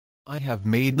I have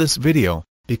made this video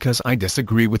because I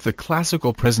disagree with the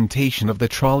classical presentation of the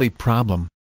trolley problem.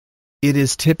 It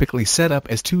is typically set up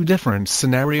as two different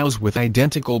scenarios with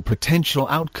identical potential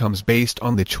outcomes based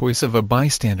on the choice of a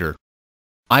bystander.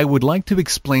 I would like to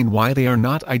explain why they are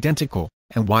not identical,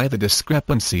 and why the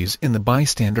discrepancies in the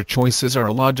bystander choices are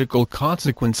a logical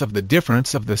consequence of the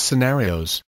difference of the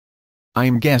scenarios. I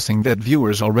am guessing that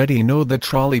viewers already know the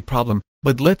trolley problem,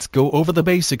 but let's go over the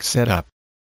basic setup.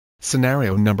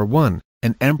 Scenario number 1,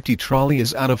 an empty trolley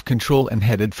is out of control and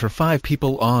headed for 5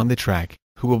 people on the track,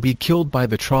 who will be killed by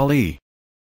the trolley.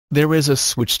 There is a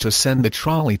switch to send the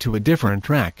trolley to a different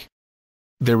track.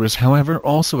 There is however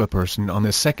also a person on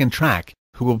the second track,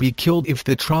 who will be killed if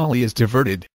the trolley is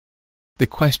diverted. The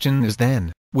question is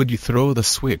then, would you throw the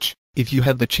switch, if you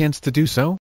had the chance to do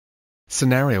so?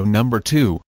 Scenario number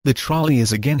 2, the trolley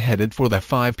is again headed for the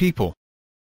 5 people.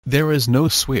 There is no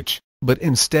switch, but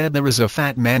instead there is a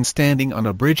fat man standing on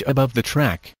a bridge above the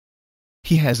track.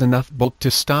 He has enough bulk to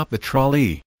stop the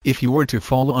trolley, if you were to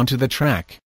fall onto the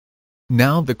track.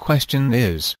 Now the question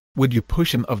is, would you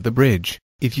push him off the bridge,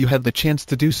 if you had the chance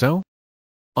to do so?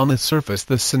 On the surface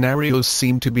the scenarios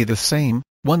seem to be the same,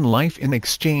 1 life in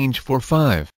exchange for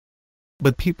 5.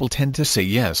 But people tend to say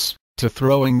yes to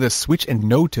throwing the switch and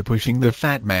no to pushing the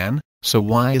fat man, so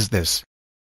why is this?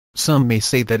 Some may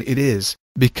say that it is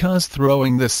because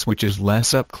throwing the switch is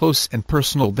less up close and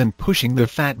personal than pushing the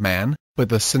fat man, but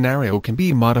the scenario can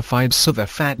be modified so the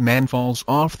fat man falls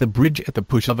off the bridge at the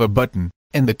push of a button,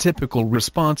 and the typical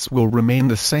response will remain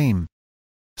the same.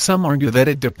 Some argue that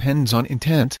it depends on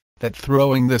intent, that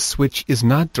throwing the switch is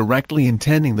not directly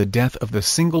intending the death of the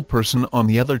single person on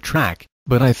the other track,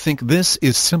 but I think this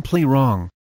is simply wrong.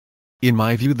 In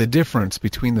my view, the difference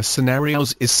between the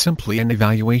scenarios is simply an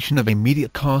evaluation of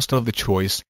immediate cost of the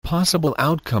choice, possible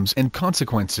outcomes and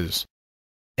consequences.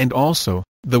 And also,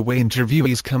 the way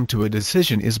interviewees come to a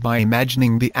decision is by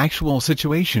imagining the actual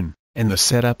situation, and the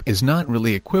setup is not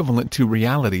really equivalent to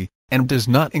reality, and does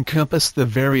not encompass the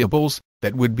variables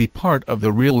that would be part of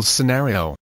the real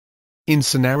scenario. In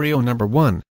scenario number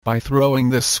 1, by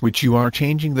throwing the switch you are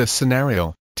changing the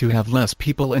scenario, to have less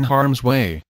people in harm's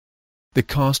way. The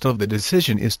cost of the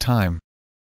decision is time.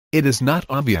 It is not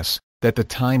obvious that the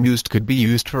time used could be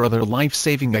used for other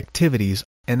life-saving activities,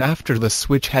 and after the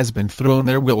switch has been thrown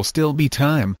there will still be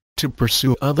time to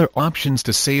pursue other options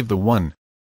to save the one.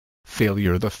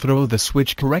 Failure to throw the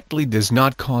switch correctly does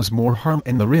not cause more harm,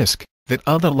 and the risk that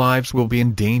other lives will be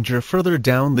in danger further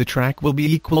down the track will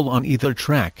be equal on either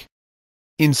track.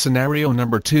 In scenario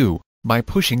number 2, by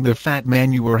pushing the fat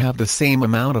man you will have the same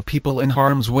amount of people in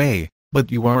harm's way,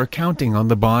 but you are counting on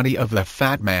the body of the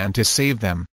fat man to save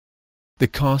them. The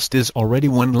cost is already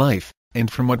 1 life, and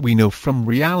from what we know from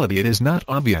reality it is not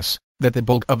obvious that the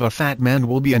bulk of a fat man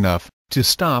will be enough to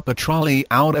stop a trolley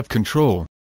out of control.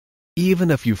 Even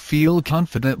if you feel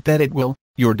confident that it will,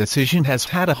 your decision has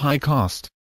had a high cost.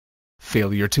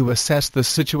 Failure to assess the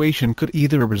situation could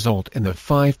either result in the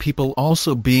 5 people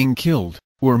also being killed,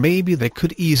 or maybe they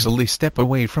could easily step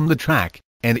away from the track,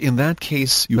 and in that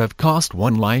case you have cost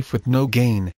 1 life with no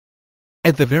gain.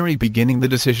 At the very beginning the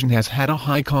decision has had a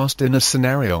high cost in a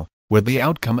scenario where the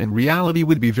outcome in reality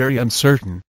would be very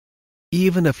uncertain.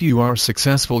 Even if you are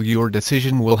successful, your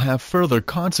decision will have further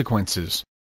consequences.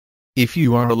 If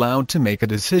you are allowed to make a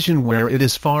decision where it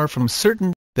is far from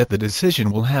certain that the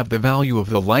decision will have the value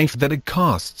of the life that it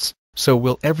costs, so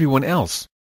will everyone else.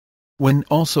 When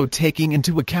also taking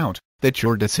into account that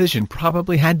your decision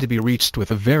probably had to be reached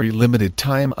with a very limited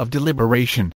time of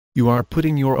deliberation, you are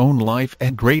putting your own life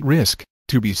at great risk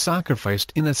to be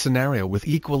sacrificed in a scenario with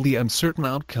equally uncertain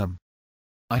outcome.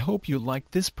 I hope you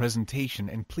liked this presentation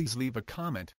and please leave a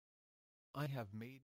comment. I have made